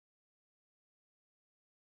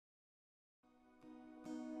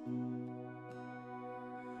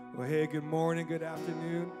Well, hey, good morning, good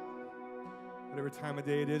afternoon, whatever time of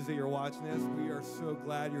day it is that you're watching this. We are so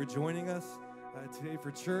glad you're joining us today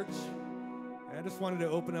for church. And I just wanted to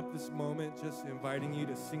open up this moment just inviting you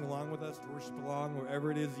to sing along with us, to worship along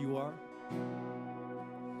wherever it is you are.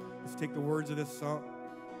 Let's take the words of this song,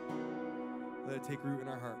 let it take root in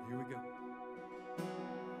our heart. Here we go.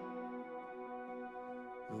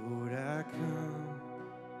 Lord, I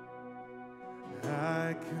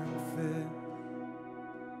confess,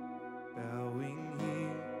 bowing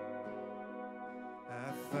here, I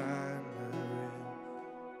find my rest.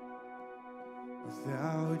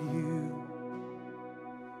 Without you,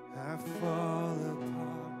 I fall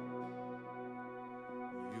apart.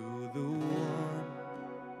 You're the one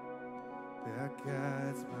that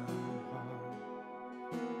guides my heart.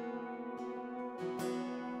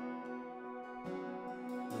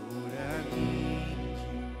 Lord, I need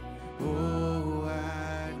you. Oh, I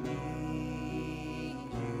need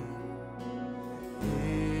you.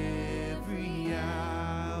 Every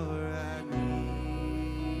hour I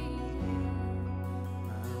need you.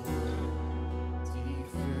 My one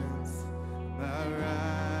defense, my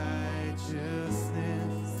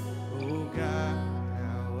righteousness. Oh God,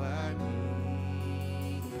 how I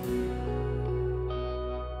need you.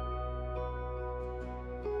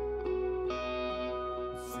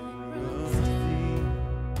 Sing mercy,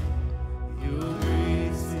 your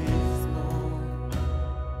grace is more.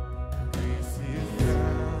 Grace is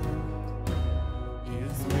found,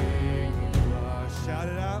 is where you are. Shout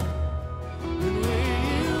it out. And where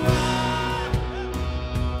you are,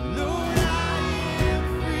 Lord, I am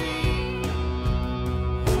free.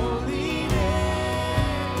 Holiness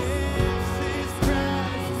is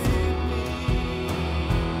Christ in me.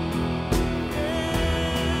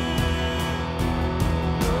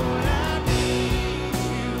 Lord, I need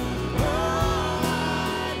you. Oh,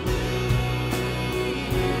 I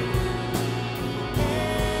need you.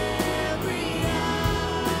 Every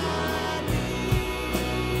hour I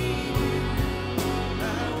need you.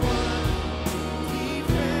 My one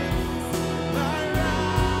defense, my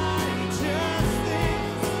righteousness.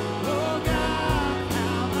 Oh God,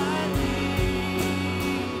 how I need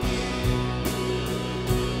you.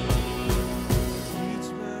 Teach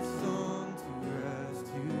my song to rise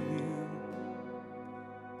to you.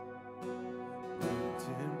 When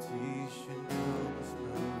temptation comes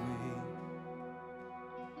my way,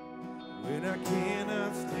 when I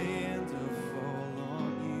cannot stand to fall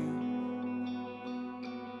on you,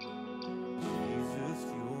 Jesus,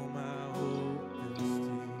 you're my hope and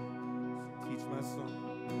stay. Teach my song.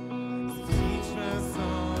 Teach my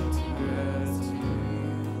song to rise to you.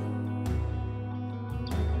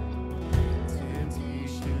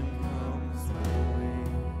 Temptation comes my way.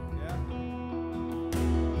 Yeah.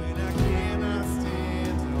 When I cannot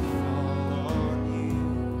stand to fall on you.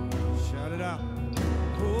 Shout it out.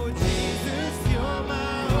 Oh, Jesus, you're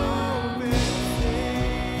my hope and stay.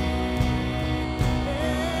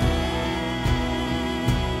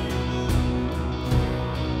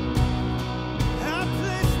 I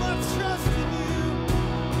place my trust in you.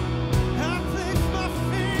 I place my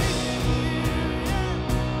faith in you. Yeah.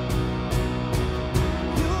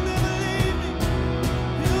 You'll never leave me.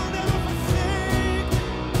 You'll never forsake me.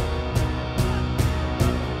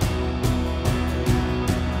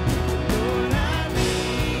 Lord, I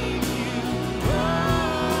need you. Oh,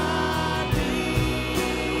 I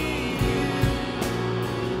need you.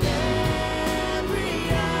 Every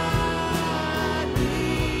hour I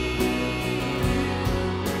need you.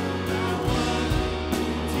 My one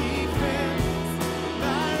defense,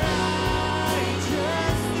 my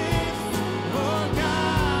righteousness. Oh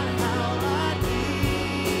God, how I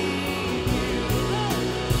need you.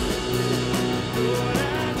 Lord,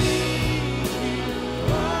 I need you.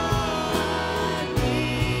 Oh, I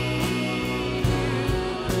need you.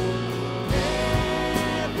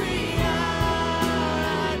 Every hour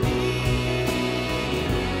I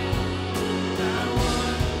need you. My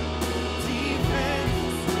one defense,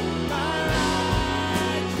 my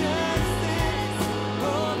righteousness.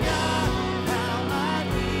 Oh God, how I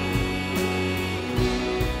need you.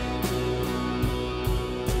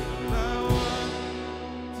 My one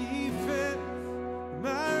defense,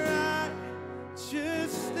 my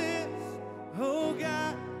righteousness. Oh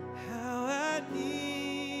God, how I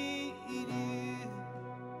need you.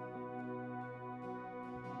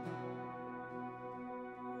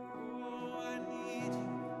 Oh, I need you.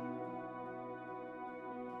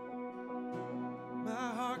 My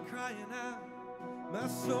heart crying out, my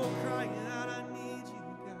soul crying out, I need you,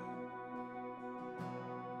 God.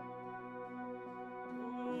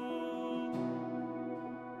 Oh.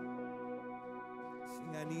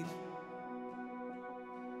 Sing, I need you.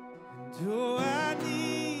 Oh, I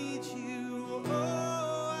need you. Oh,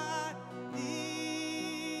 I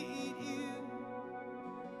need you.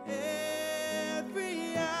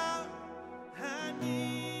 Every hour I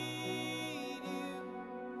need you.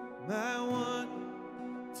 My one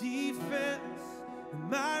defense and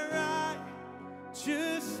my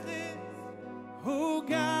righteousness. Oh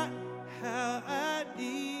God, how I need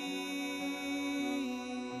you.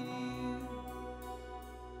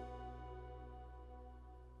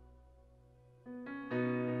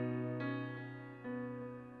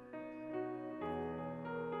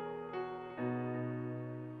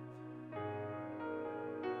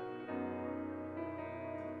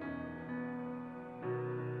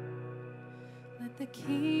 Let the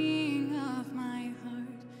King of my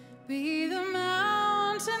heart be the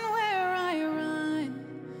mountain where I run,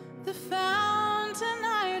 the fountain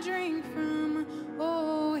I drink from.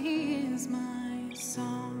 Oh, he is my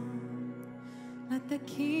song. Let the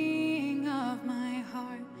King of my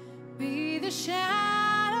heart be the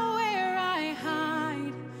shadow where I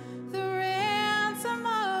hide, the ransom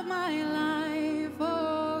of my life.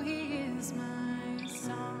 Oh, he is my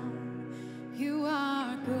song. You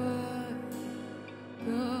are good,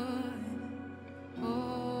 good.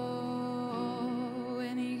 Oh,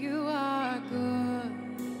 and you are good,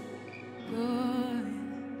 good.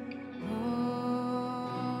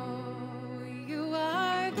 Oh, you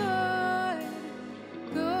are good,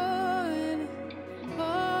 good.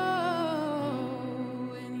 Oh,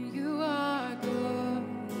 and you are good,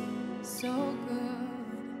 so good.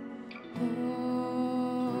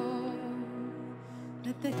 Oh,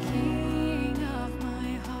 let the King of my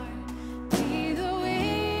heart be the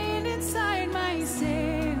wind inside my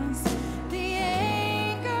sails, the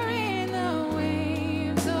anchor in the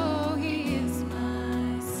waves. Oh, he is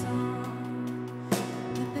my song.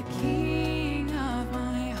 Let the King of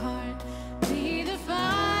my heart be the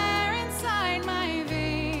fire inside my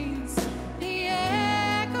veins, the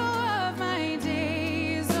echo of my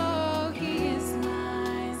days. Oh, he is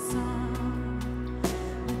my song.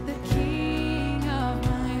 Let the King of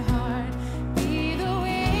my heart be the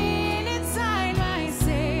wind inside my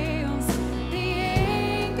sails, the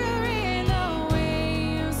anchor in the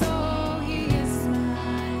waves. Oh, he is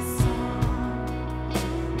my song.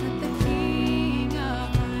 Let the King of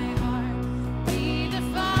my heart be the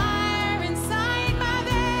fire inside my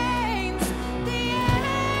veins, the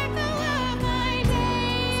echo of my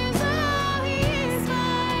days. Oh, he is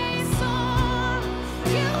my song.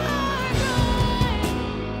 You are good,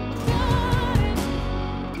 good.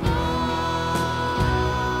 Oh,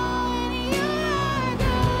 and you are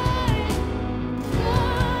good,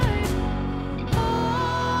 good. Oh,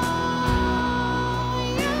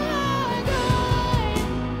 you are good,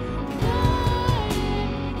 good.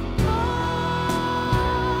 Oh,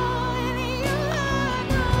 and you are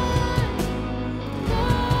good,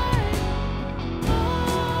 good.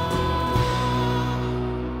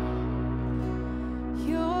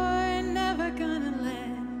 You're never gonna let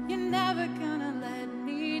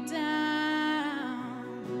me down.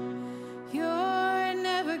 You're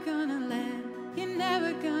never gonna let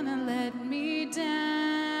me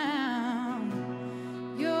down.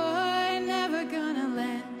 You're never gonna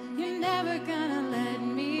let me down. You're never gonna let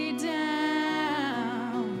me down.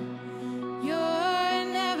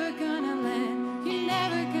 You're never gonna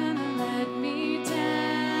let me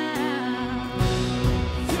down.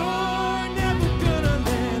 You're never gonna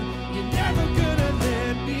let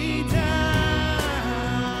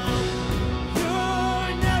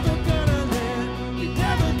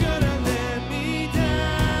me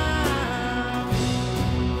down.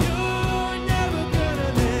 You're never gonna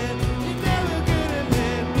let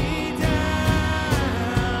me down.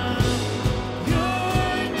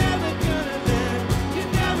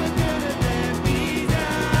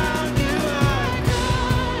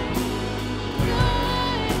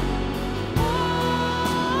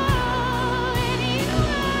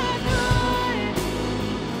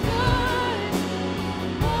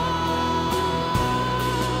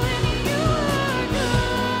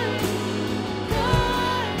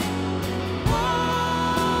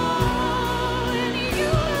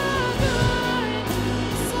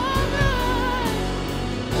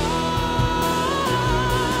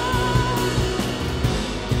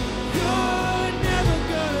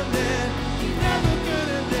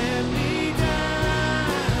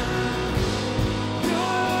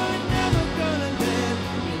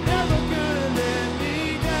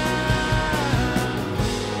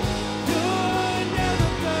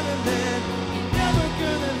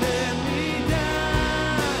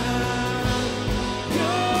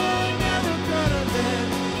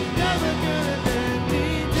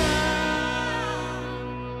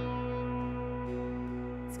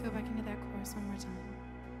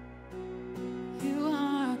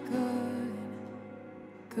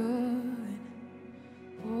 good.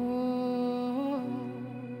 Oh,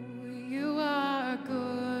 you are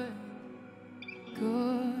good,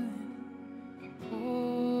 good.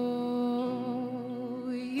 Oh,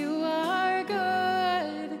 you are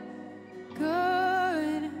good,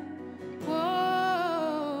 good.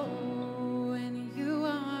 Oh, and you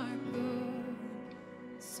are good,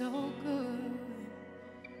 so good.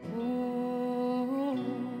 Oh,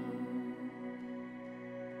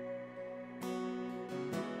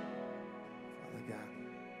 Father God,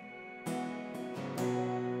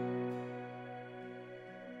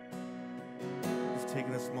 just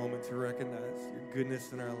taking this moment to recognize your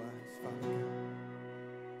goodness in our lives, Father God.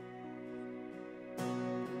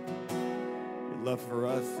 Your love for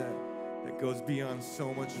us that goes beyond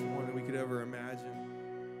so much more than we could ever imagine.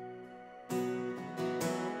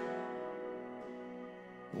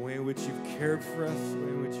 The way in which you've cared for us, the way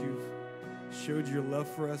in which you've showed your love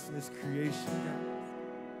for us in this creation, God.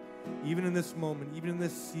 Even in this moment, even in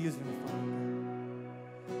this season, Father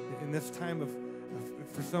God. In this time of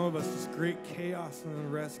for some of us, just great chaos and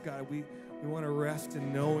unrest, God, we want to rest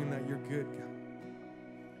in knowing that you're good, God.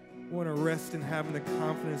 We want to rest in having the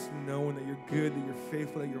confidence in knowing that you're good, that you're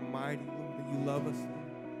faithful, that you're mighty, that you love us.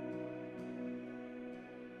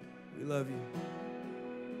 We love you.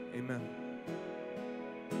 Amen.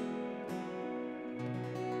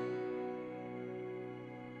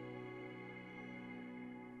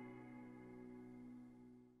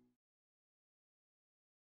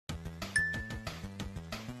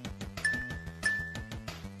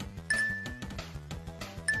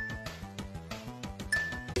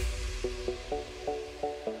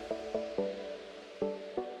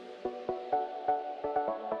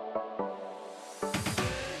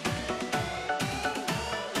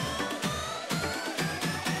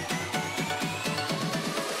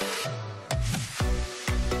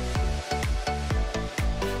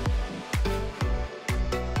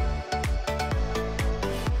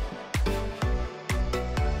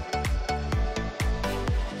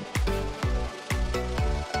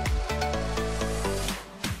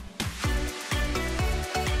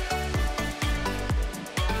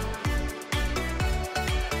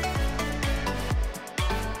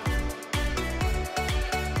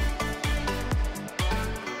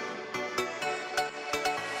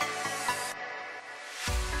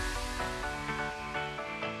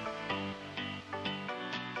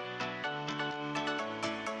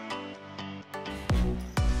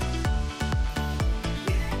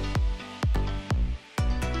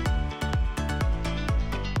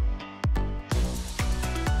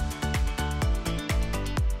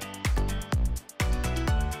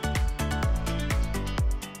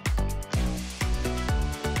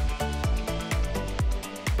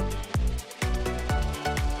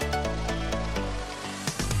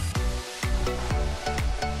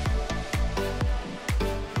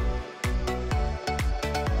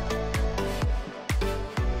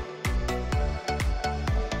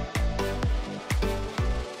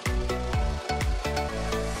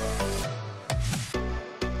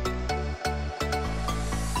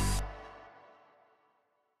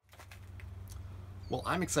 Well,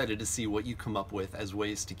 I'm excited to see what you come up with as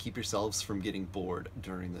ways to keep yourselves from getting bored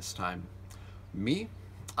during this time. Me,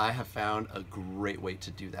 I have found a great way to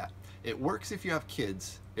do that. It works if you have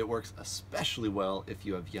kids. It works especially well if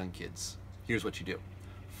you have young kids. Here's what you do.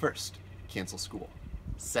 First, cancel school.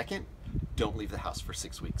 Second, don't leave the house for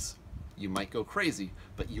 6 weeks. You might go crazy,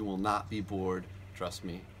 but you will not be bored. Trust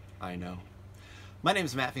me, I know. My name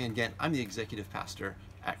is Matt Van Gent. I'm the executive pastor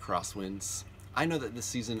at Crosswinds. I know that this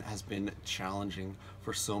season has been challenging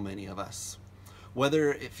for so many of us.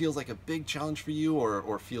 Whether it feels like a big challenge for you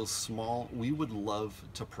or feels small, we would love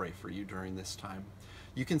to pray for you during this time.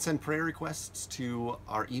 You can send prayer requests to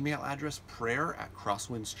our email address,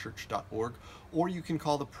 prayer@crosswindschurch.org, or you can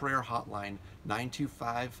call the prayer hotline,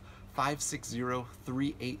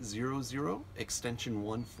 925-560-3800, extension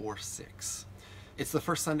 146. It's the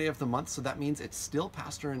first Sunday of the month, so that means it's still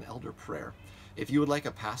pastor and elder prayer. If you would like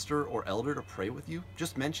a pastor or elder to pray with you,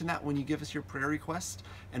 just mention that when you give us your prayer request,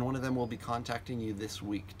 and one of them will be contacting you this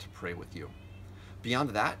week to pray with you.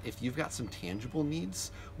 Beyond that, if you've got some tangible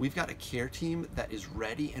needs, we've got a care team that is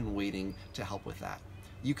ready and waiting to help with that.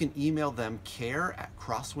 You can email them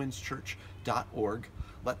care@crosswindschurch.org.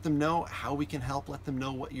 Let them know how we can help, let them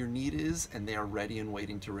know what your need is, and they are ready and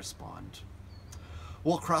waiting to respond.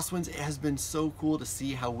 Well, Crosswinds, it has been so cool to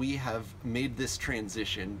see how we have made this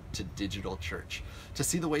transition to digital church, to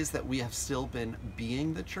see the ways that we have still been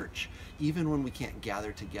being the church, even when we can't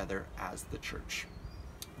gather together as the church.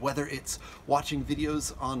 Whether it's watching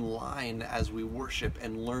videos online as we worship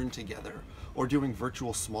and learn together, or doing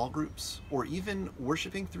virtual small groups, or even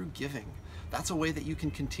worshiping through giving. That's a way that you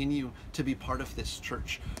can continue to be part of this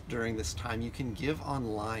church during this time. You can give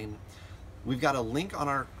online. We've got a link on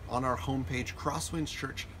our homepage,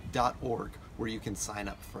 crosswindschurch.org, where you can sign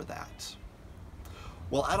up for that.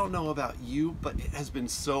 Well, I don't know about you, but it has been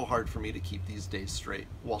so hard for me to keep these days straight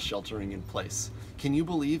while sheltering in place. Can you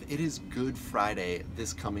believe it is Good Friday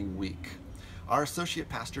this coming week? Our associate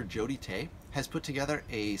pastor, Jody Tay, has put together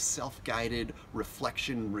a self-guided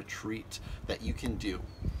reflection retreat that you can do.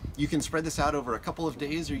 You can spread this out over a couple of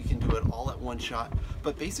days, or you can do it all at one shot,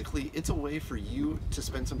 but basically it's a way for you to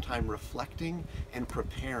spend some time reflecting and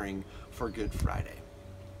preparing for Good Friday.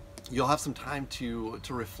 You'll have some time to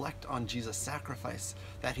reflect on Jesus' sacrifice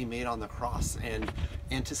that he made on the cross and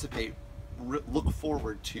look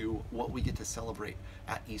forward to what we get to celebrate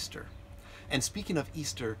at Easter. And speaking of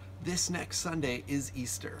Easter, this next Sunday is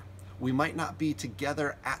Easter. We might not be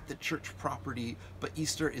together at the church property, but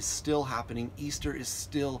Easter is still happening. Easter is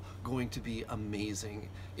still going to be amazing.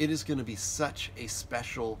 It is going to be such a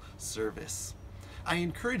special service. I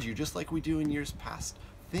encourage you, just like we do in years past,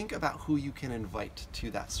 think about who you can invite to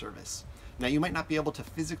that service. Now, you might not be able to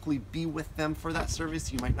physically be with them for that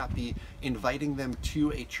service. You might not be inviting them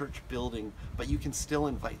to a church building, but you can still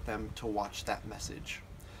invite them to watch that message.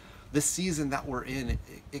 The season that we're in,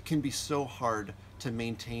 it can be so hard to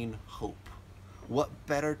maintain hope. What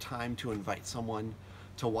better time to invite someone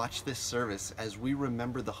to watch this service as we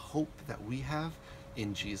remember the hope that we have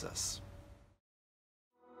in Jesus.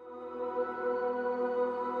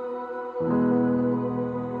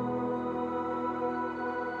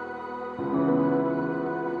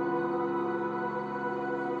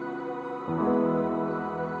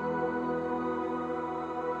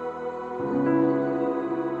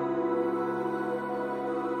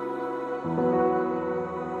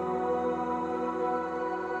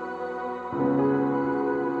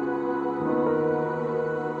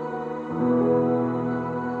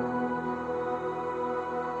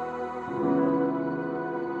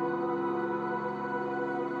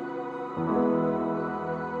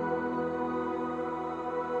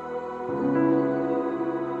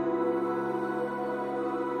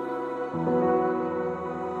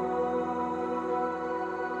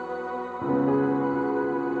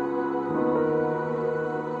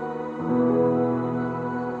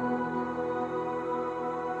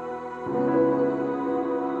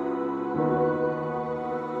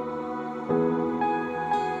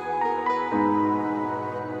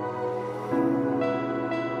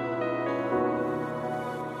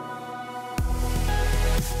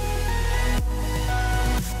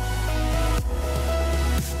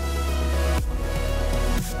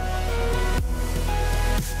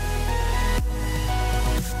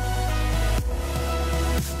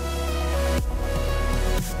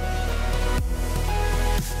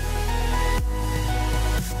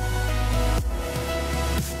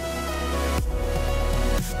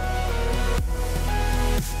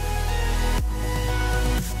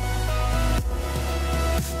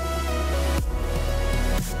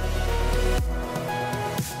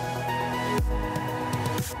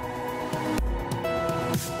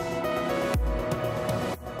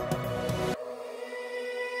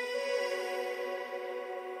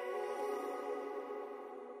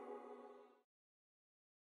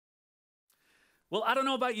 Well, I don't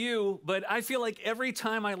know about you, but I feel like every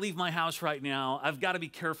time I leave my house right now, I've got to be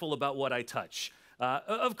careful about what I touch.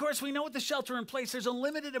 Of course, we know with the shelter in place, there's a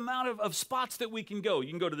limited amount of spots that we can go. You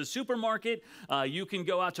can go to the supermarket. You can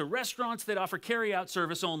go out to restaurants that offer carry-out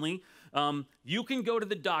service only. You can go to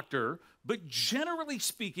the doctor. But generally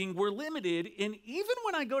speaking, we're limited. And even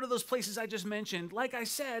when I go to those places I just mentioned, like I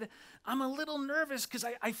said, I'm a little nervous because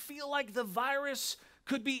I feel like the virus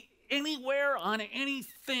could be anywhere on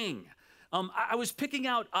anything. I was picking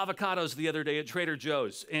out avocados the other day at Trader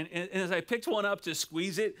Joe's, and as I picked one up to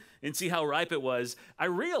squeeze it and see how ripe it was, I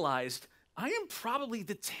realized I am probably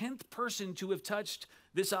the 10th person to have touched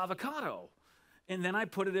this avocado. And then I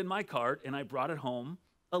put it in my cart, and I brought it home,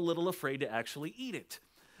 a little afraid to actually eat it.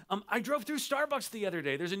 I drove through Starbucks the other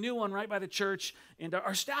day. There's a new one right by the church, and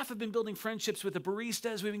our staff have been building friendships with the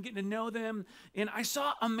baristas. We've been getting to know them, and I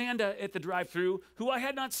saw Amanda at the drive-thru, who I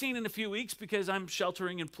had not seen in a few weeks because I'm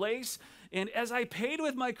sheltering in place, and as I paid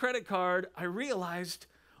with my credit card, I realized,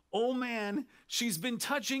 oh man, she's been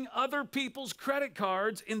touching other people's credit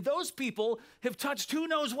cards, and those people have touched who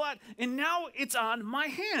knows what, and now it's on my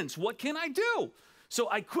hands. What can I do? So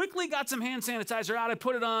I quickly got some hand sanitizer out. I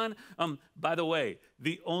put it on. By the way,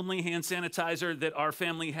 the only hand sanitizer that our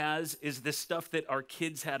family has is the stuff that our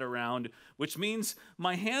kids had around, which means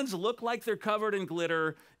my hands look like they're covered in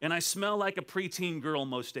glitter, and I smell like a preteen girl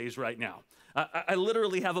most days right now. I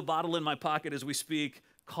literally have a bottle in my pocket as we speak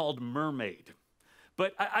called Mermaid.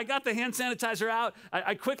 But I got the hand sanitizer out.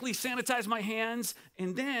 I quickly sanitized my hands,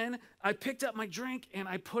 and then I picked up my drink and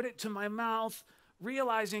I put it to my mouth,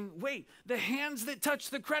 realizing, wait, the hands that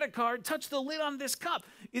touch the credit card touch the lid on this cup.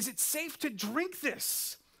 Is it safe to drink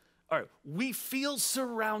this? All right, we feel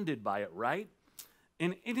surrounded by it, right?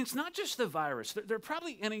 And it's not just the virus. There are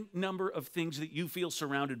probably any number of things that you feel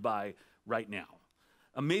surrounded by right now.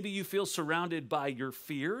 Maybe you feel surrounded by your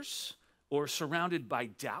fears or surrounded by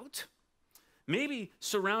doubt. Maybe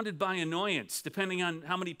surrounded by annoyance, depending on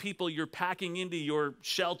how many people you're packing into your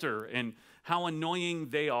shelter and how annoying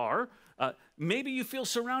they are. Maybe you feel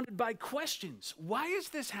surrounded by questions. Why is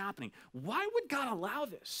this happening? Why would God allow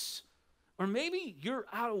this? Or maybe you're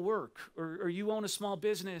out of work, or you own a small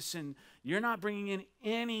business and you're not bringing in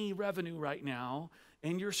any revenue right now,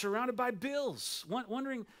 and you're surrounded by bills,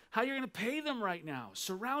 wondering how you're going to pay them right now,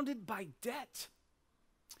 surrounded by debt.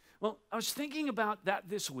 Well, I was thinking about that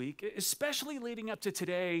this week, especially leading up to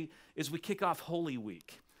today as we kick off Holy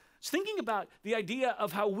Week. I was thinking about the idea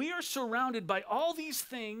of how we are surrounded by all these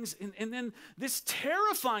things, and then this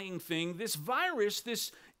terrifying thing, this virus,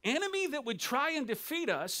 this enemy that would try and defeat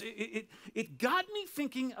us, it got me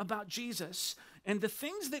thinking about Jesus and the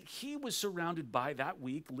things that he was surrounded by that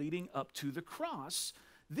week leading up to the cross,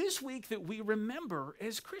 this week that we remember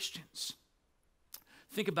as Christians.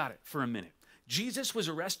 Think about it for a minute. Jesus was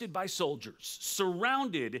arrested by soldiers,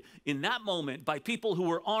 surrounded in that moment by people who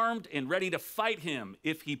were armed and ready to fight him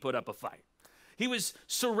if he put up a fight. He was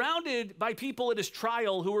surrounded by people at his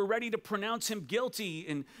trial who were ready to pronounce him guilty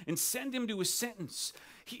and send him to his sentence.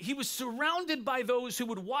 He was surrounded by those who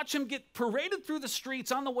would watch him get paraded through the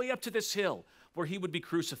streets on the way up to this hill where he would be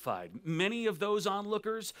crucified. Many of those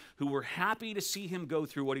onlookers who were happy to see him go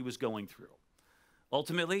through what he was going through.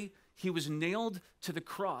 Ultimately, he was nailed to the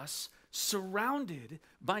cross, surrounded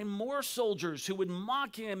by more soldiers who would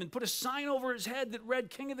mock him and put a sign over his head that read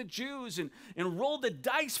King of the Jews and rolled the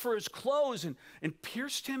dice for his clothes and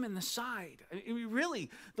pierced him in the side. I mean, really,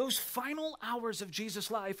 those final hours of Jesus'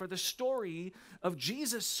 life are the story of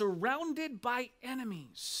Jesus surrounded by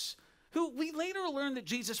enemies who we later learn that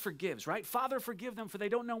Jesus forgives, right? Father, forgive them for they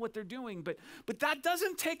don't know what they're doing. But that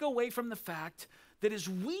doesn't take away from the fact that as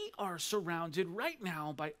we are surrounded right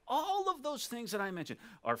now by all of those things that I mentioned,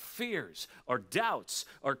 our fears, our doubts,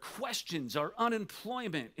 our questions, our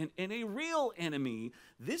unemployment, and a real enemy,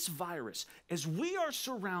 this virus, as we are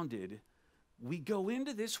surrounded, we go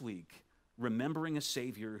into this week remembering a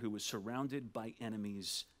Savior who was surrounded by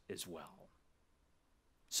enemies as well.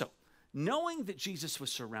 So, knowing that Jesus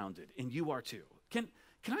was surrounded, and you are too, can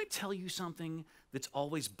I tell you something that's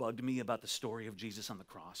always bugged me about the story of Jesus on the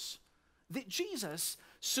cross? That Jesus,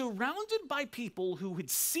 surrounded by people who would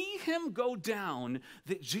see him go down,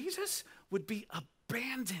 that Jesus would be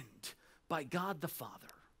abandoned by God the Father.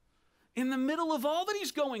 In the middle of all that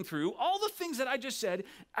he's going through, all the things that I just said,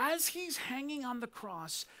 as he's hanging on the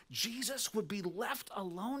cross, Jesus would be left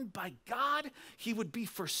alone by God. He would be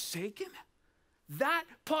forsaken. That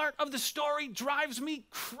part of the story drives me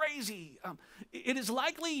crazy. It is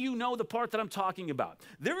likely you know the part that I'm talking about.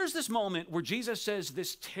 There is this moment where Jesus says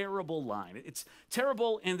this terrible line. It's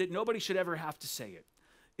terrible and that nobody should ever have to say it.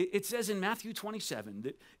 It says in Matthew 27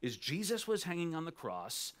 that as Jesus was hanging on the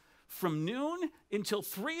cross, from noon until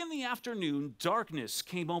 3 in the afternoon, darkness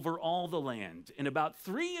came over all the land. And about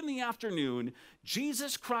 3 in the afternoon,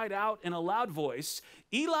 Jesus cried out in a loud voice,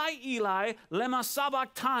 Eli, Eli, lema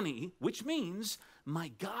sabachthani, which means,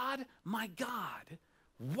 my God,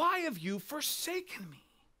 why have you forsaken me?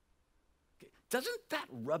 Doesn't that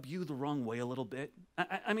rub you the wrong way a little bit?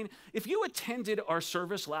 I mean, if you attended our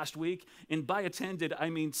service last week, and by attended, I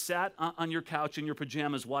mean sat on your couch in your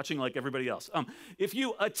pajamas watching like everybody else. If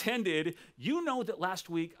you attended, you know that last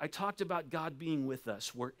week I talked about God being with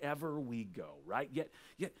us wherever we go, right? Yet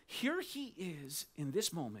here he is in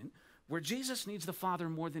this moment where Jesus needs the Father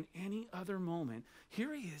more than any other moment.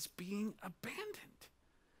 Here he is being abandoned.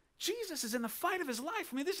 Jesus is in the fight of his life.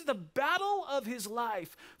 I mean, this is the battle of his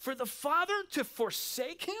life. For the Father to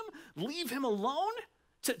forsake him, leave him alone,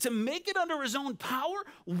 to make it under his own power,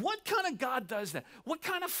 what kind of God does that? What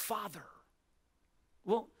kind of Father?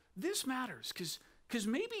 Well, this matters because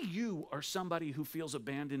maybe you are somebody who feels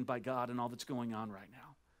abandoned by God and all that's going on right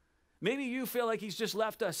now. Maybe you feel like he's just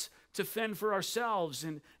left us to fend for ourselves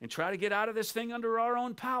and try to get out of this thing under our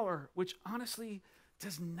own power, which honestly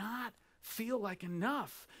does not feel like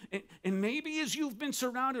enough. And maybe as you've been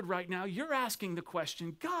surrounded right now, you're asking the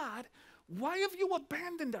question, God, why have you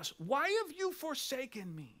abandoned us? Why have you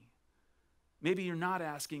forsaken me? Maybe you're not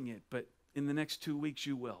asking it, but in the next 2 weeks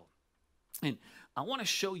you will. And I want to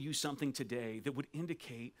show you something today that would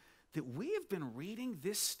indicate that we have been reading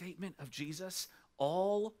this statement of Jesus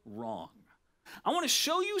all wrong. I want to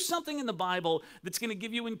show you something in the Bible that's going to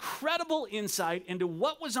give you incredible insight into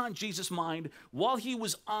what was on Jesus' mind while he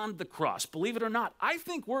was on the cross. Believe it or not, I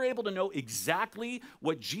think we're able to know exactly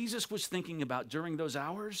what Jesus was thinking about during those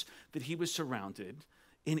hours that he was surrounded.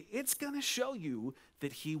 And it's going to show you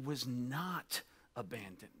that he was not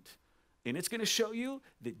abandoned. And it's going to show you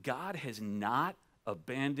that God has not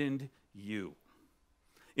abandoned you.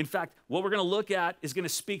 In fact, what we're going to look at is going to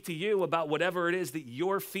speak to you about whatever it is that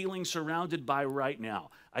you're feeling surrounded by right now.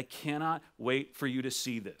 I cannot wait for you to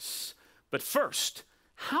see this. But first,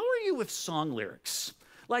 how are you with song lyrics?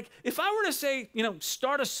 Like, if I were to say,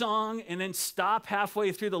 start a song and then stop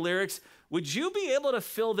halfway through the lyrics, would you be able to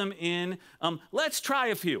fill them in? Let's try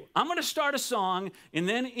a few. I'm going to start a song, and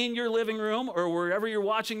then in your living room or wherever you're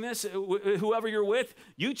watching this, whoever you're with,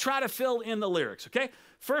 you try to fill in the lyrics, okay?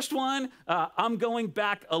 First one, I'm going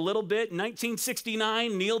back a little bit.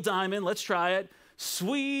 1969, Neil Diamond. Let's try it.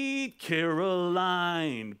 Sweet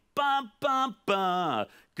Caroline, ba, ba, ba,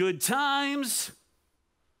 good times.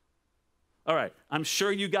 All right, I'm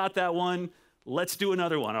sure you got that one. Let's do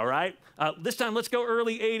another one, all right? This time, let's go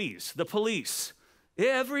early 80s. The Police.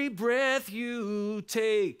 Every breath you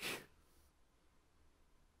take.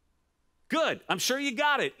 Good, I'm sure you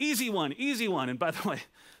got it. Easy one, easy one. And by the way,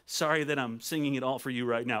 sorry that I'm singing it all for you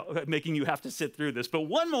right now, making you have to sit through this. But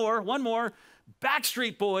one more.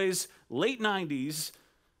 Backstreet Boys, late 90s.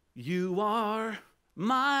 You are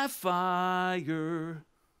my fire.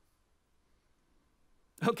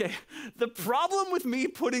 Okay, the problem with me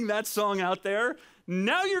putting that song out there,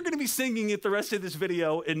 now you're going to be singing it the rest of this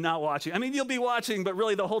video and not watching. I mean, you'll be watching, but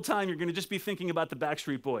really the whole time you're going to just be thinking about the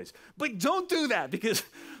Backstreet Boys. But don't do that, because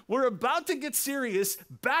we're about to get serious,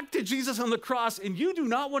 back to Jesus on the cross, and you do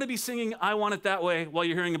not want to be singing I Want It That Way while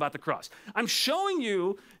you're hearing about the cross. I'm showing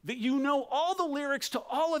you that you know all the lyrics to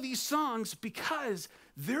all of these songs because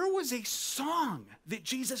there was a song that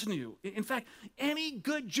Jesus knew. In fact, any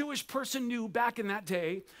good Jewish person knew back in that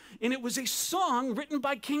day, and it was a song written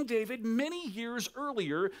by King David many years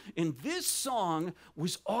earlier, and this song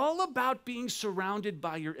was all about being surrounded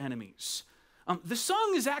by your enemies. The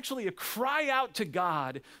song is actually a cry out to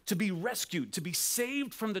God to be rescued, to be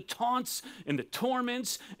saved from the taunts and the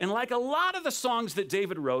torments, and like a lot of the songs that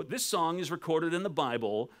David wrote, this song is recorded in the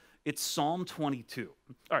Bible. It's Psalm 22.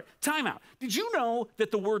 All right, time out. Did you know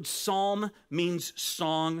that the word psalm means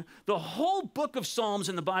song? The whole book of Psalms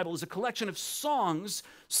in the Bible is a collection of songs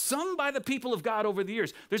sung by the people of God over the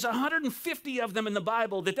years. There's 150 of them in the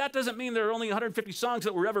Bible. That doesn't mean there are only 150 songs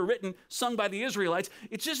that were ever written, sung by the Israelites.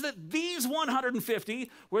 It's just that these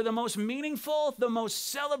 150 were the most meaningful, the most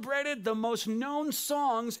celebrated, the most known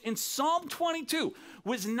songs. And Psalm 22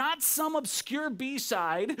 was not some obscure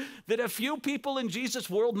B-side that a few people in Jesus'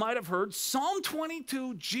 world might have heard. Psalm 22,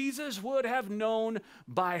 Jesus would have known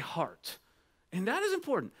by heart. And that is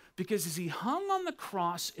important because as he hung on the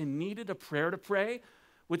cross and needed a prayer to pray,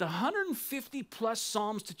 with 150 plus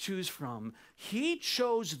Psalms to choose from, he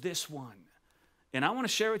chose this one. And I want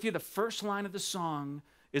to share with you the first line of the song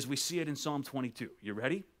as we see it in Psalm 22. You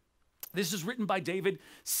ready? This is written by David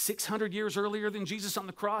 600 years earlier than Jesus on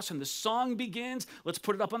the cross, and the song begins, let's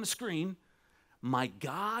put it up on the screen. My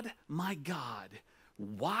God,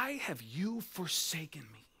 why have you forsaken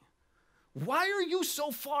me? Why are you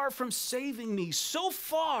so far from saving me, so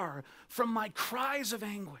far from my cries of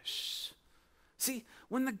anguish? See,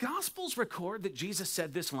 when the Gospels record that Jesus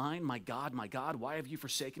said this line, my God, why have you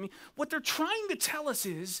forsaken me? What they're trying to tell us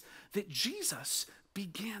is that Jesus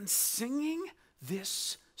began singing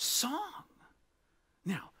this song.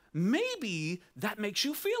 Now, maybe that makes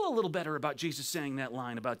you feel a little better about Jesus saying that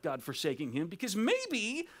line about God forsaking him, because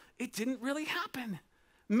maybe it didn't really happen.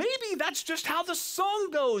 Maybe that's just how the song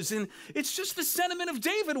goes, and it's just the sentiment of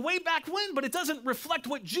David way back when, but it doesn't reflect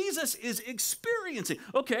what Jesus is experiencing.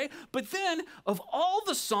 Okay, but then of all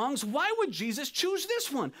the songs, why would Jesus choose this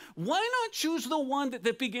one? Why not choose the one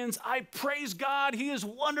that begins, I praise God, he is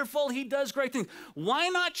wonderful, he does great things? Why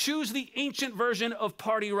not choose the ancient version of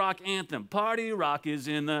Party Rock Anthem? Party Rock is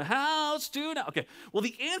in the house tonight. Okay, well,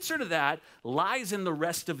 the answer to that lies in the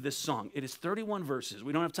rest of this song. It is 31 verses.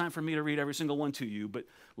 We don't have time for me to read every single one to you, but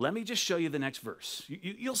let me just show you the next verse.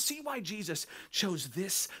 You'll see why Jesus chose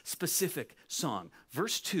this specific song.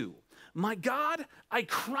 Verse 2, my God, I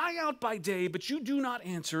cry out by day, but you do not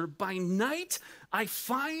answer. By night, I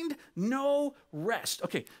find no rest.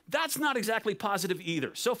 Okay, that's not exactly positive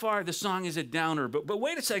either. So far, the song is a downer, but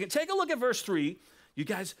wait a second. Take a look at verse 3. You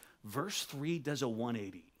guys, verse 3 does a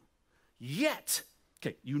 180. Yet,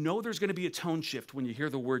 okay, you know there's going to be a tone shift when you hear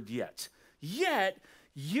the word yet. Yet,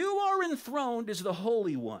 you are enthroned as the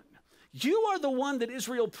Holy One. You are the one that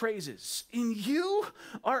Israel praises. In you,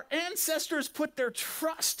 our ancestors put their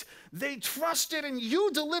trust. They trusted and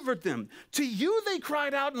you delivered them. To you they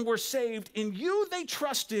cried out and were saved. In you they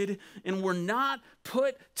trusted and were not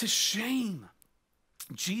put to shame.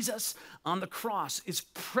 Jesus on the cross is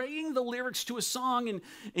praying the lyrics to a song.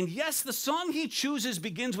 And yes, the song he chooses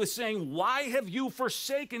begins with saying, why have you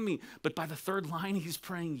forsaken me? But by the third line, he's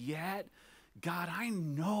praying, yet, God, I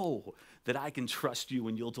know that I can trust you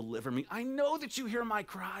and you'll deliver me. I know that you hear my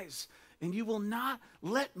cries and you will not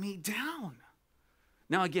let me down.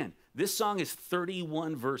 Now again, this song is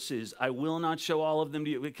 31 verses. I will not show all of them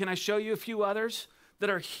to you. Can I show you a few others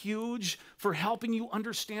that are huge for helping you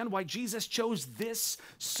understand why Jesus chose this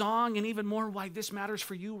song and even more why this matters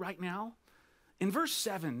for you right now? In verse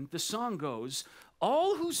 7, the song goes,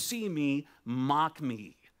 all who see me mock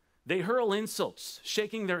me. They hurl insults,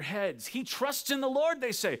 shaking their heads. He trusts in the Lord,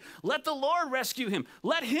 they say. Let the Lord rescue him.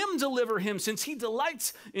 Let him deliver him since he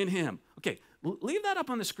delights in him. Okay, leave that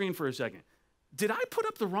up on the screen for a second. Did I put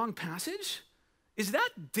up the wrong passage? Is that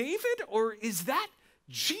David or is that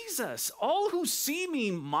Jesus? All who see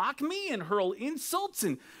me mock me and hurl insults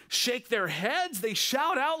and shake their heads. They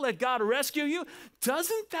shout out, let God rescue you.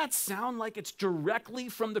 Doesn't that sound like it's directly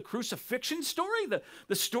from the crucifixion story,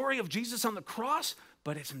 the story of Jesus on the cross?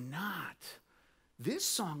 But it's not. This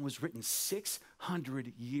song was written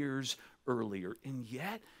 600 years earlier, and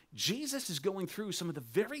yet Jesus is going through some of the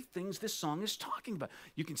very things this song is talking about.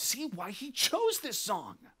 You can see why he chose this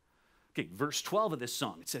song. Okay, verse 12 of this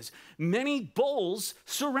song, it says, many bulls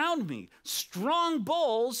surround me, strong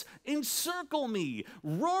bulls encircle me,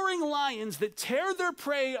 roaring lions that tear their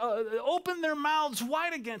prey, open their mouths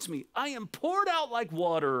wide against me. I am poured out like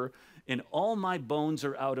water, and all my bones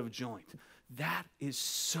are out of joint. That is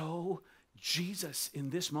so Jesus in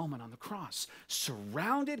this moment on the cross.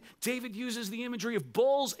 Surrounded, David uses the imagery of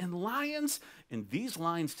bulls and lions, and these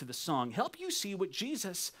lines to the song help you see what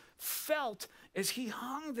Jesus felt as he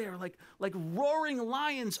hung there like roaring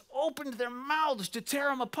lions opened their mouths to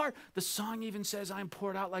tear him apart. The song even says, I'm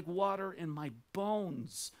poured out like water and my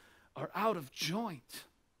bones are out of joint.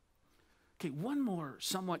 Okay, one more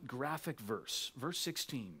somewhat graphic verse, verse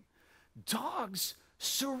 16. Dogs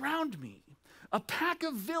surround me. A pack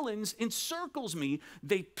of villains encircles me.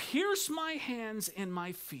 They pierce my hands and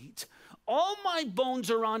my feet. All my bones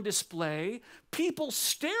are on display. People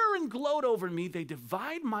stare and gloat over me. They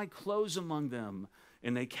divide my clothes among them,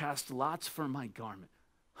 and they cast lots for my garment.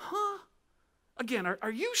 Huh? Again,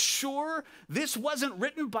 are you sure this wasn't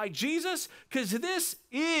written by Jesus? Because this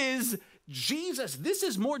is Jesus. This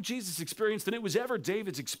is more Jesus' experience than it was ever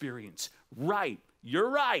David's experience. Right. You're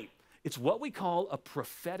right. It's what we call a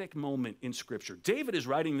prophetic moment in Scripture. David is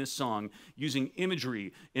writing this song using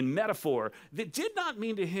imagery and metaphor that did not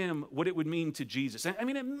mean to him what it would mean to Jesus. I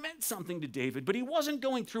mean, it meant something to David, but he wasn't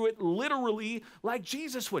going through it literally like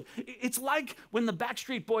Jesus would. It's like when the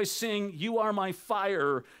Backstreet Boys sing, "You Are My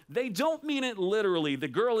Fire." They don't mean it literally. The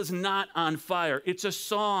girl is not on fire. It's a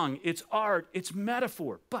song. It's art. It's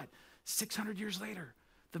metaphor. But 600 years later,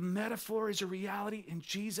 the metaphor is a reality, and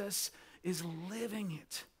Jesus is living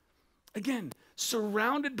it. Again,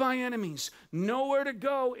 surrounded by enemies, nowhere to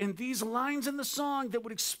go, and these lines in the song that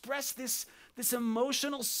would express this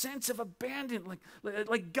emotional sense of abandonment,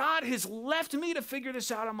 like God has left me to figure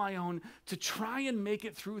this out on my own, to try and make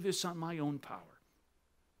it through this on my own power.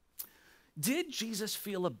 Did Jesus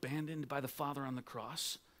feel abandoned by the Father on the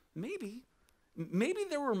cross? Maybe. Maybe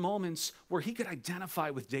there were moments where he could identify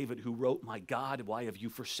with David, who wrote, "My God, why have you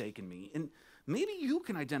forsaken me?" And maybe you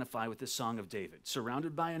can identify with this song of David,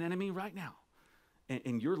 surrounded by an enemy right now,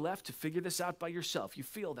 and you're left to figure this out by yourself. You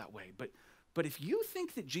feel that way. But if you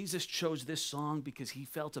think that Jesus chose this song because he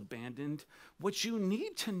felt abandoned, what you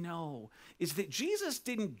need to know is that Jesus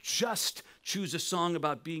didn't just choose a song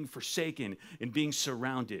about being forsaken and being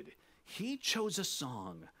surrounded. He chose a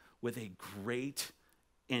song with a great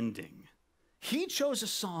ending. He chose a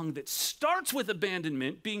song that starts with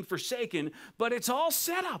abandonment, being forsaken, but it's all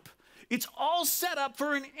set up. It's all set up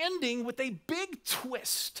for an ending with a big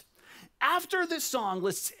twist. After this song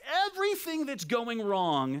lists everything that's going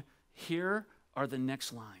wrong, here are the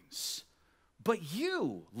next lines. But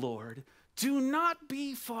you, Lord, do not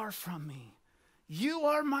be far from me. You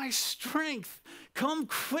are my strength. Come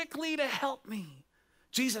quickly to help me.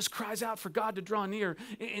 Jesus cries out for God to draw near.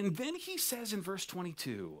 And then he says in verse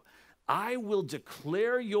 22, I will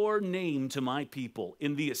declare your name to my people.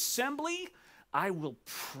 In the assembly, I will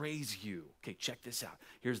praise you. Okay, check this out.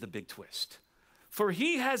 Here's the big twist. For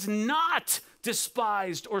he has not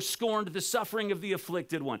despised or scorned the suffering of the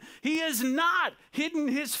afflicted one. He has not hidden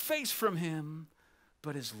his face from him,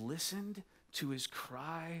 but has listened to his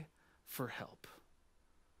cry for help.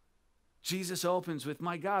 Jesus opens with,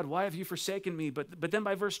 my God, why have you forsaken me? But then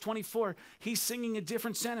by verse 24, he's singing a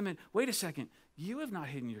different sentiment. Wait a second. You have not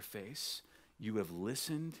hidden your face. You have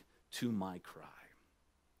listened to my cry.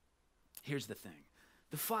 Here's the thing.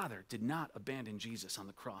 The Father did not abandon Jesus on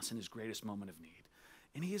the cross in his greatest moment of need.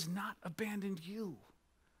 And he has not abandoned you.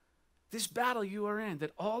 This battle you are in,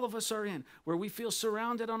 that all of us are in, where we feel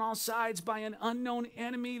surrounded on all sides by an unknown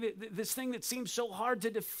enemy, this thing that seems so hard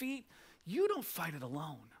to defeat, you don't fight it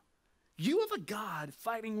alone. You have a God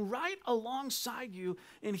fighting right alongside you,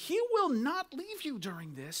 and he will not leave you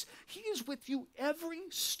during this. He is with you every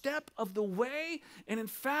step of the way, and in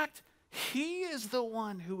fact, he is the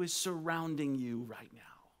one who is surrounding you right now.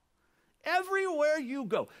 Everywhere you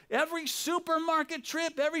go, every supermarket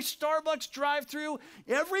trip, every Starbucks drive-through,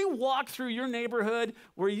 every walk through your neighborhood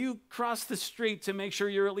where you cross the street to make sure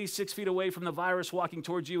you're at least 6 feet away from the virus walking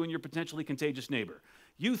towards you and your potentially contagious neighbor.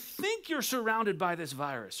 You think you're surrounded by this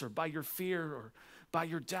virus or by your fear or by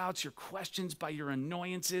your doubts, your questions, by your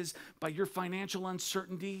annoyances, by your financial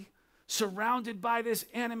uncertainty, surrounded by this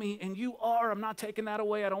enemy, and you are. I'm not taking that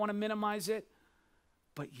away. I don't want to minimize it.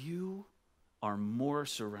 But you are more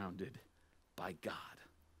surrounded by God.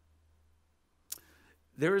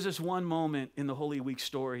 There is this one moment in the Holy Week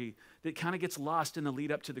story that kind of gets lost in the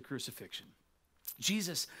lead up to the crucifixion.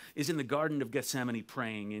 Jesus is in the Garden of Gethsemane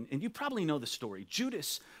praying, and you probably know the story.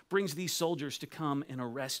 Judas brings these soldiers to come and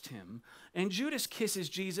arrest him, and Judas kisses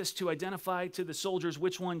Jesus to identify to the soldiers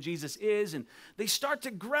which one Jesus is, and they start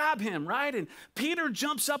to grab him, right? And Peter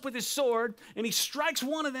jumps up with his sword, and he strikes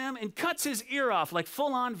one of them and cuts his ear off, like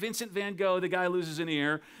full-on Vincent van Gogh, the guy loses an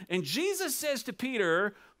ear. And Jesus says to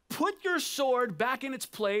Peter, put your sword back in its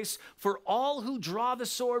place, for all who draw the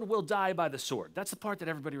sword will die by the sword. That's the part that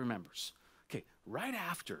everybody remembers. Okay, right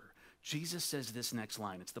after, Jesus says this next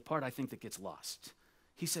line. It's the part I think that gets lost.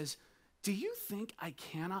 He says, do you think I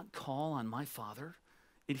cannot call on my Father,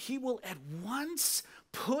 and he will at once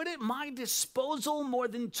put at my disposal more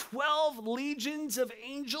than 12 legions of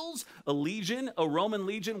angels? A legion, a Roman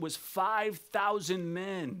legion, was 5,000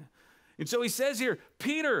 men. And so he says here,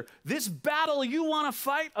 Peter, this battle you want to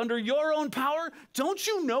fight under your own power, don't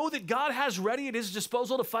you know that God has ready at his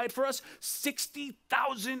disposal to fight for us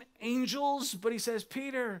 60,000 angels? But he says,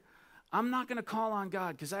 Peter, I'm not going to call on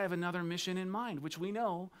God because I have another mission in mind, which we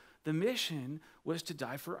know the mission was to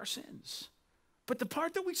die for our sins. But the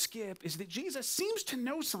part that we skip is that Jesus seems to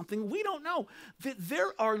know something we don't know, that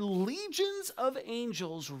there are legions of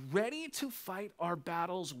angels ready to fight our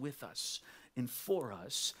battles with us and for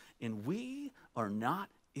us, and we are not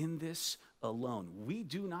in this alone. We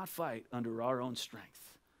do not fight under our own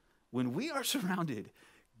strength. When we are surrounded,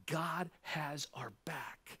 God has our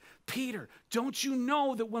back. Peter, don't you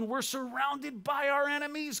know that when we're surrounded by our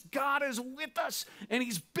enemies, God is with us, and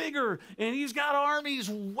he's bigger, and he's got armies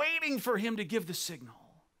waiting for him to give the signal?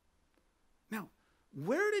 Now,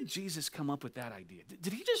 where did Jesus come up with that idea?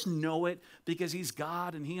 Did he just know it because he's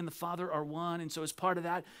God and he and the Father are one, and so as part of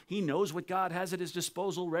that, he knows what God has at his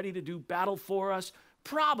disposal, ready to do battle for us?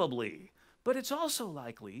 Probably. But it's also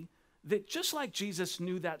likely that just like Jesus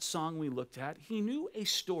knew that song we looked at, he knew a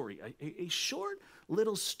story, a short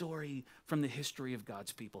little story from the history of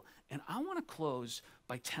God's people. And I want to close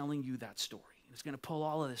by telling you that story. It's going to pull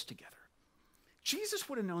all of this together. Jesus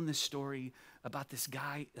would have known this story about this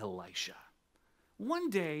guy, Elisha.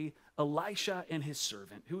 One day, Elisha and his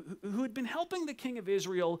servant, who had been helping the king of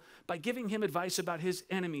Israel by giving him advice about his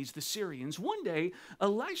enemies, the Syrians, one day,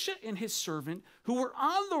 Elisha and his servant, who were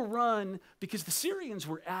on the run because the Syrians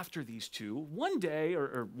were after these two, one day,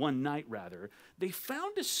 or one night rather, they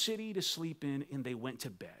found a city to sleep in and they went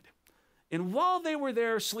to bed. And while they were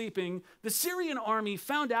there sleeping, the Syrian army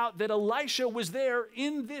found out that Elisha was there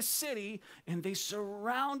in this city, and they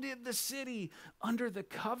surrounded the city under the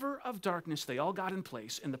cover of darkness. They all got in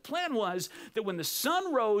place. And the plan was that when the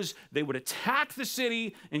sun rose, they would attack the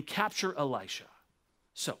city and capture Elisha.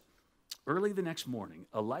 So, early the next morning,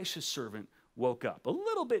 Elisha's servant woke up a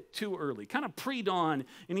little bit too early, kind of pre-dawn,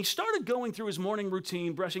 and he started going through his morning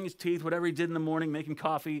routine, brushing his teeth, whatever he did in the morning, making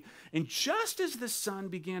coffee. And just as the sun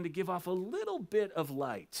began to give off a little bit of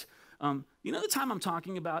light, You know the time I'm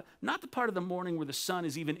talking about? Not the part of the morning where the sun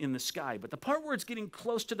is even in the sky, but the part where it's getting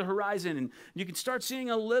close to the horizon and you can start seeing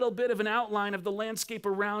a little bit of an outline of the landscape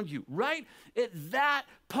around you. Right at that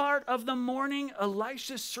part of the morning,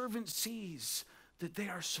 Elisha's servant sees that they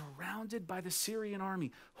are surrounded by the Syrian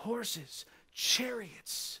army, horses,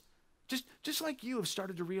 chariots. Just like you have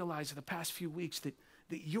started to realize in the past few weeks that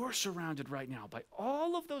you're surrounded right now by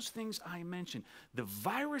all of those things I mentioned, the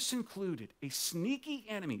virus included, a sneaky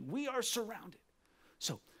enemy. We are surrounded.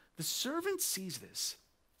 So the servant sees this,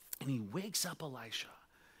 and he wakes up Elisha,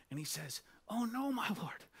 and he says, "Oh no, my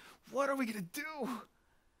Lord, what are we going to do?"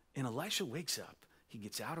 And Elisha wakes up. He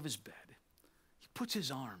gets out of his bed. He puts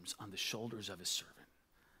his arms on the shoulders of his servant,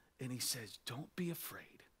 and he says, "Don't be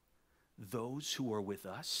afraid. Those who are with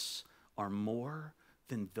us are more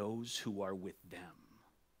than those who are with them."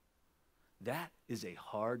 That is a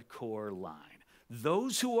hardcore line.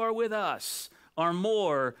 Those who are with us are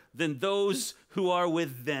more than those who are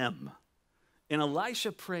with them. And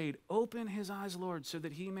Elisha prayed, "Open his eyes, Lord, so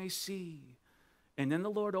that he may see." And then the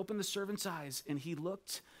Lord opened the servant's eyes, and he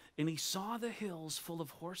looked, and he saw the hills full of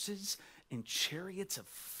horses and chariots of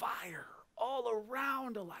fire all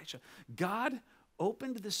around Elisha. God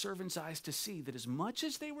opened the servant's eyes to see that as much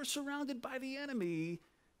as they were surrounded by the enemy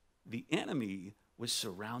was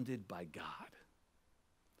surrounded by God.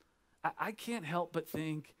 I can't help but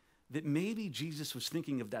think that maybe Jesus was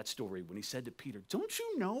thinking of that story when he said to Peter, "Don't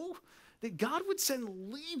you know that God would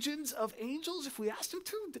send legions of angels if we asked him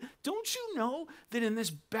to? Don't you know that in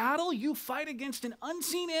this battle you fight against an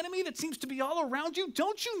unseen enemy that seems to be all around you?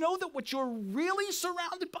 Don't you know that what you're really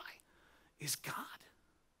surrounded by is God?"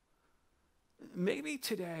 Maybe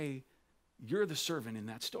today you're the servant in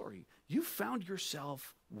that story. You found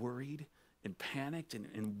yourself worried and panicked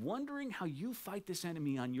and wondering how you fight this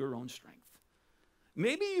enemy on your own strength.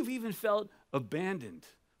 Maybe you've even felt abandoned,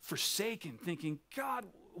 forsaken, thinking,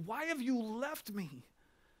 "God, why have you left me?"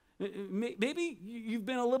 Maybe you've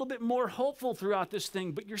been a little bit more hopeful throughout this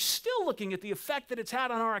thing, but you're still looking at the effect that it's had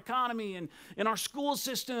on our economy and our school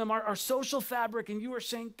system, our social fabric, and you are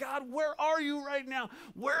saying, "God, where are you right now?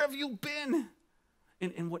 Where have you been?"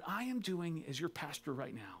 And what I am doing as your pastor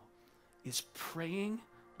right now is praying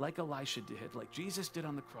like Elisha did, like Jesus did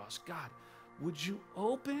on the cross. "God, would you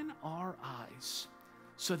open our eyes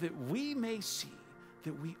so that we may see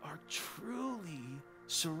that we are truly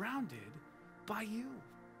surrounded by you?"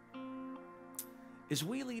 As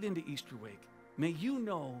we lead into Easter week, may you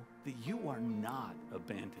know that you are not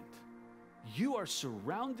abandoned. You are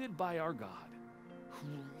surrounded by our God who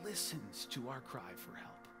listens to our cry for help.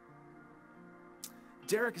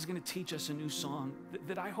 Derek is going to teach us a new song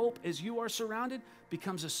that I hope, as you are surrounded,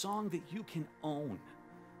 becomes a song that you can own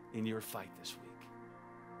in your fight this week.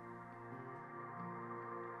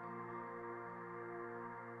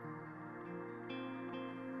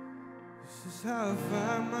 This is how I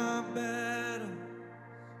fight my battle.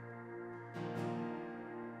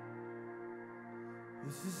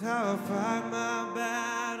 This is how I fight my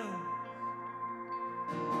battle.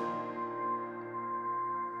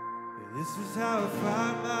 This is how I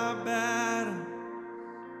fight my battle.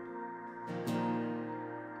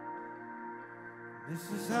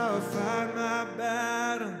 This is how I fight my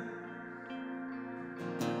battle.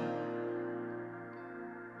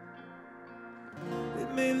 It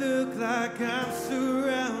may look like I'm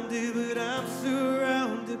surrounded, but I'm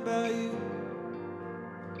surrounded by you.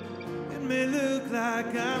 It may look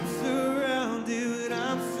like I'm surrounded, but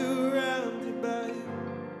I'm surrounded by you.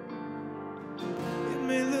 It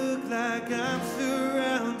may look like I'm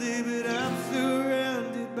surrounded, but I'm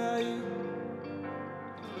surrounded by you.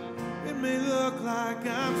 It may look like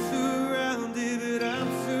I'm surrounded, but I'm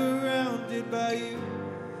surrounded by you.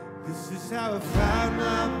 This is how I fight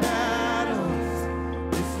my battles.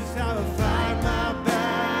 This is how I fight my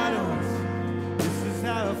battles. This is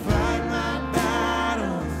how I fight my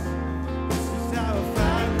battles. This is how I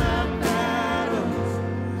fight my battles.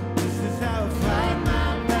 This is how I fight my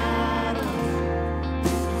battles.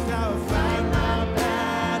 This is how I fight my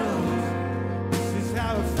battles. This is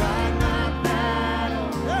how I fight my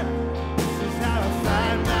battles. This is how I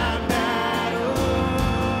fight my battles.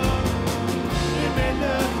 It may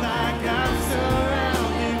look like I'm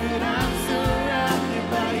surrounded, but I'm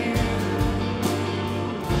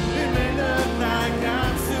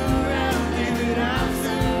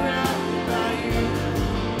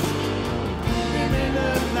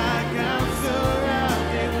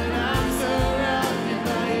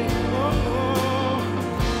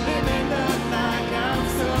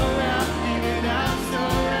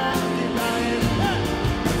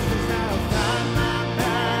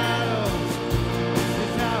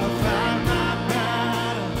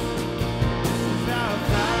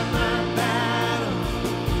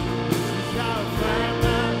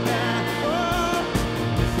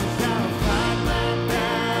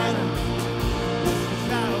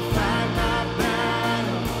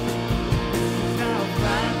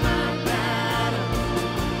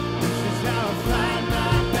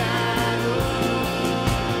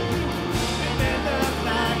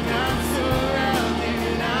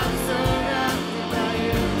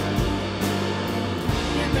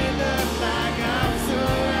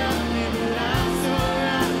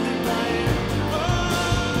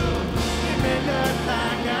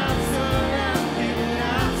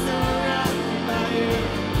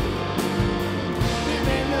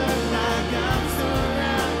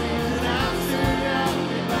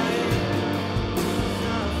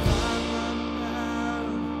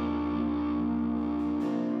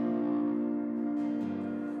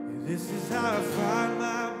This is how I fight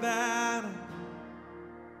my battle.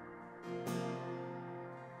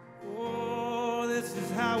 Oh, this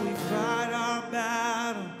is how we fight our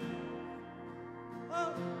battle.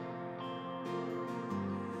 Oh.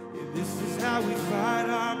 Yeah, this is how we fight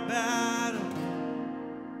our battle.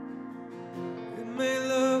 It may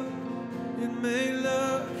look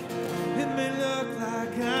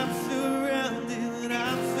like I'm surrounded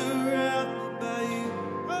by you.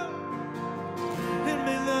 Oh. It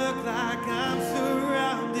may look like I'm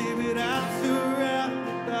surrounded, but I'm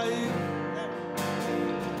surrounded by you.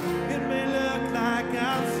 It may look like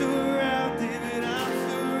I'm surrounded, but I'm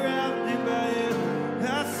surrounded by you.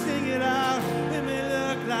 I'll sing it out. It may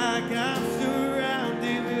look like I'm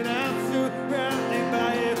surrounded, but I'm surrounded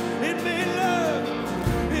by you.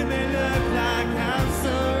 It may look like I'm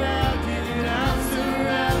surrounded, but I'm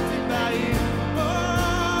surrounded by you.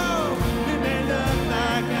 Oh, it may look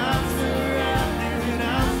like I'm surrounded, but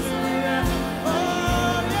I'm surrounded.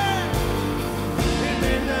 Oh, yeah. It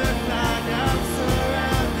may look like I'm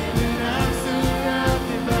surrounded, but I'm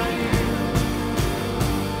surrounded by you.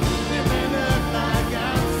 It may look like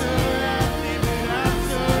I'm surrounded, but I'm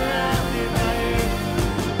surrounded by you.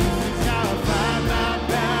 This is how I fight my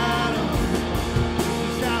battle. This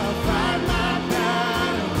is how I fight my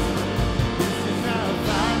battle. This is how I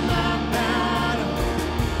fight my battle.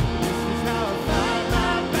 This is how I fight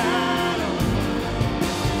my battle.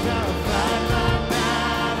 This is how I fight my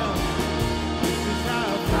battle. This is how I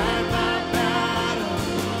fight my battle.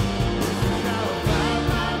 This is how I fight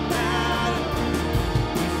my battle.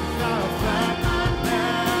 This is how I fight my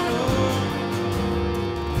battle.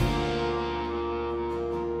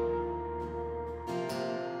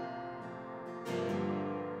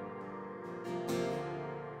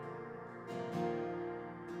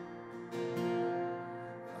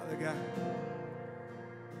 Father God,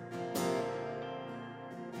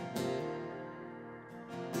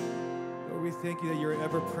 Lord, we thank you that you're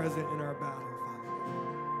ever present in our battle, Father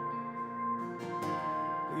God.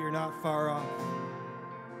 That you're not far off,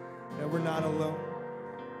 that we're not alone.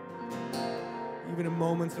 Even in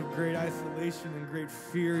moments of great isolation and great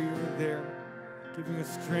fear, you're there, giving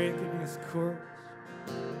us strength, giving us courage,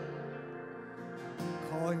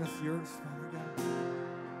 calling us yours, Father God.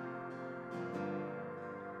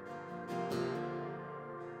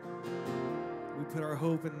 We put our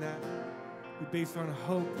hope in that. We base our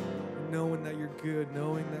hope in knowing that you're good,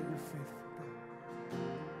 knowing that you're faithful.